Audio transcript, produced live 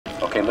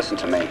Okay, listen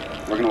to me.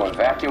 We're going to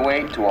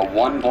evacuate to a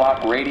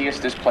 1-block radius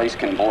this place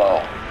can blow.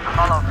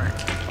 I'm all over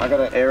it. I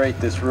gotta aerate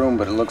this room,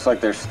 but it looks like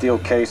there's steel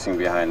casing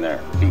behind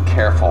there. Be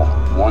careful.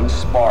 One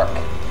spark,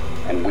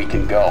 and we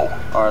can go.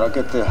 All right, I'll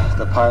get the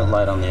pilot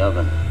light on the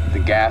oven. The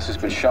gas has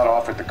been shut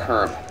off at the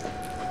curb.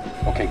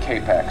 Okay,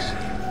 K-Pax.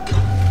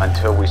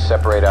 Until we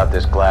separate out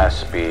this glass,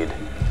 Speed,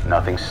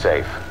 nothing's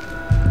safe.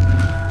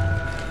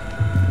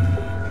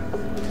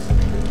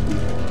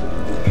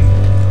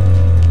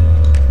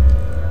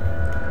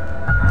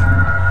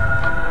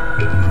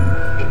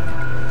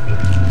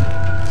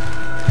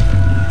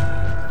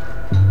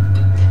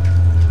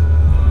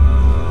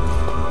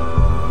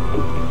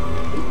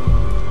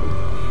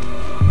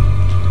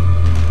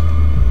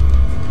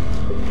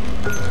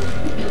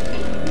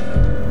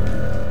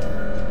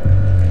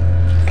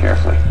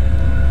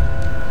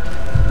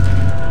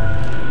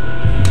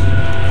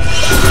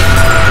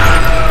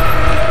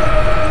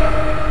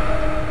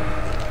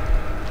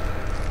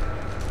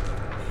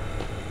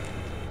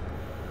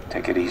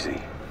 Take it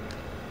easy.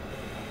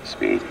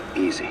 Speed,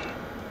 easy.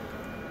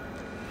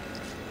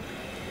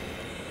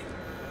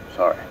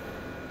 Sorry.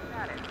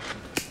 Got it.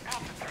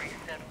 Alpha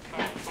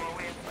 3754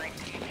 with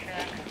 19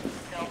 check.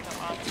 Delta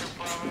Oscar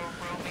Bravo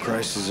Romeo.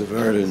 Crisis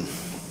averted.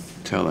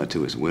 Tell that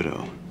to his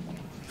widow.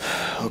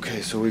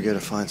 Okay, so we gotta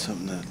find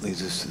something that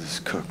leads us to this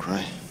cook,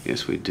 right?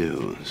 Yes, we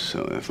do.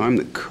 So if I'm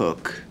the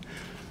cook,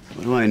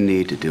 what do I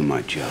need to do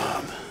my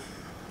job?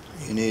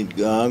 You need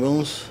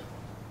goggles,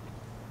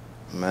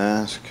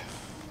 mask,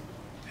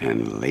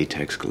 And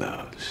latex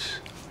gloves.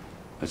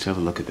 Let's have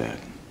a look at that.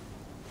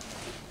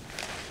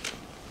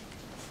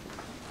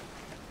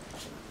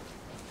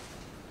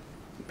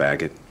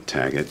 Bag it,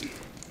 tag it,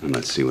 and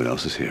let's see what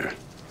else is here.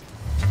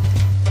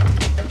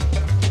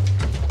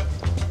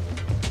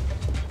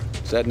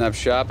 Setting up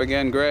shop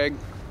again, Greg?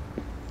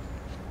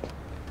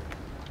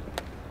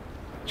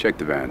 Check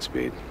the van,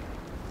 Speed.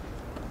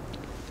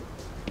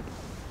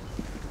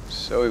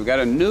 So we've got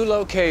a new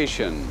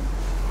location.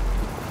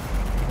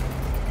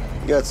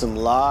 You got some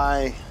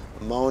lye,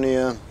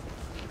 ammonia,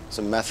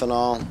 some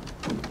methanol.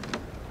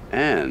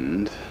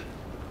 And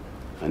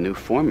a new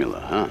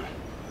formula, huh?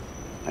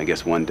 I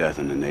guess one death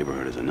in the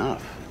neighborhood is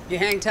enough. You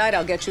hang tight,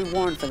 I'll get you a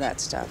warrant for that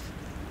stuff.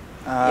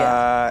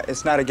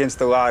 It's not against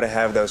the law to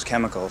have those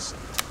chemicals.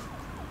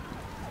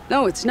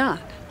 No, it's not.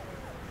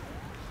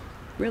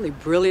 Really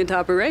brilliant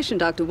operation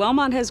Dr.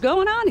 Wellmont has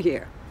going on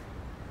here.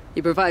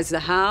 He provides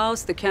the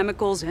house, the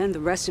chemicals, and the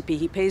recipe.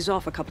 He pays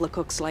off a couple of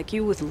cooks like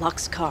you with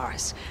Lux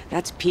cars.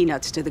 That's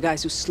peanuts to the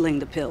guys who sling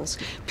the pills.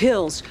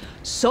 Pills,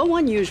 so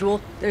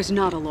unusual, there's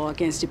not a law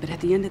against it, but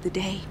at the end of the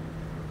day,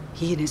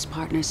 he and his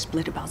partners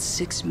split about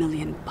 $6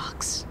 million.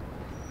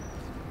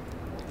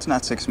 It's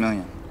not 6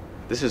 million.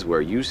 This is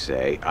where you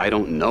say, I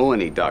don't know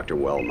any Dr.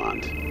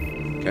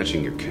 Wellmont.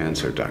 Catching your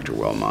cancer, Dr.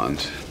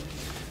 Wellmont,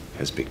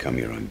 has become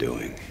your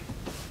undoing.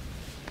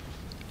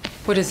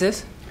 What is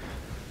this?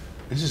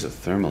 This is a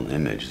thermal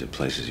image that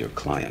places your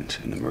client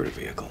in the murder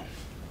vehicle.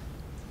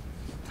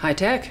 High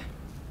tech.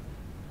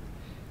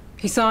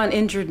 He saw an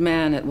injured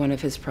man at one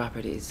of his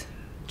properties.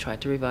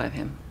 Tried to revive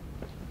him.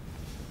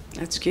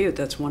 That's cute.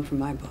 That's one from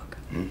my book.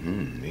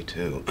 Mm-hmm, me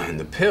too. And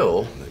the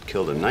pill that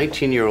killed a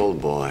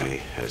 19-year-old boy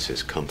has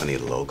his company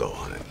logo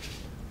on it.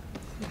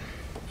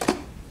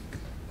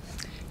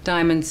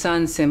 Diamond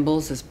sun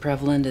symbols as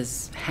prevalent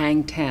as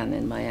Hang Ten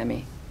in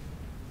Miami.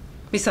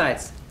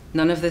 Besides,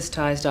 none of this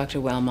ties Dr.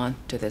 Wellmont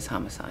to this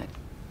homicide.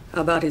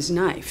 How about his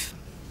knife?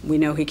 We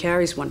know he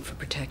carries one for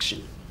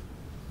protection.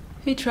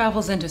 He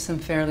travels into some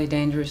fairly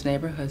dangerous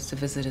neighborhoods to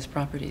visit his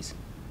properties.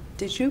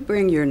 Did you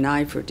bring your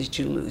knife or did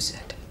you lose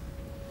it?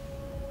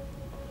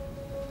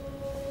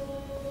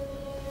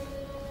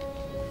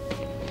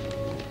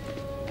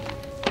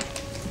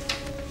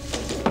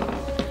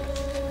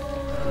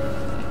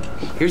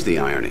 Here's the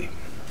irony.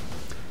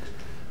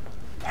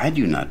 Had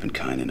you not been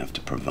kind enough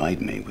to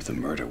provide me with a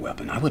murder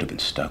weapon, I would have been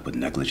stuck with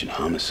negligent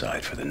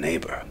homicide for the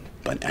neighbor.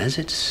 But as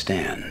it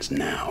stands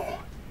now,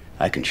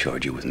 I can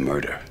charge you with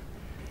murder.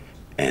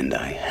 And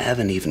I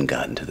haven't even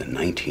gotten to the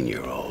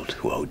 19-year-old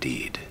who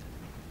OD'd.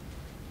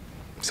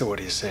 So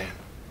what are you saying?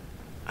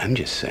 I'm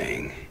just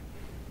saying,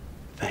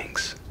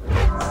 thanks.